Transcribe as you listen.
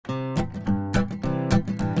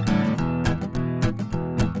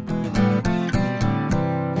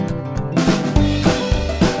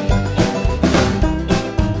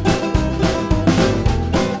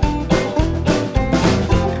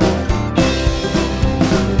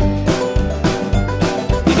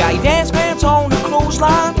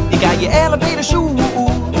your elevator shoes.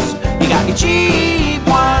 You got your cheap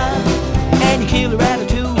wine and your killer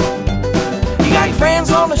attitude. You got your friends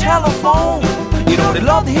on the telephone, you know they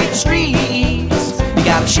love to hit the streets. You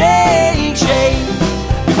gotta shake, shake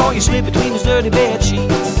before you slip between those dirty bed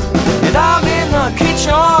sheets. And I'm in the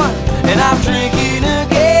kitchen and I'm drinking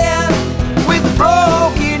again with a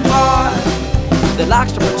broken heart that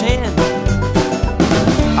likes to pretend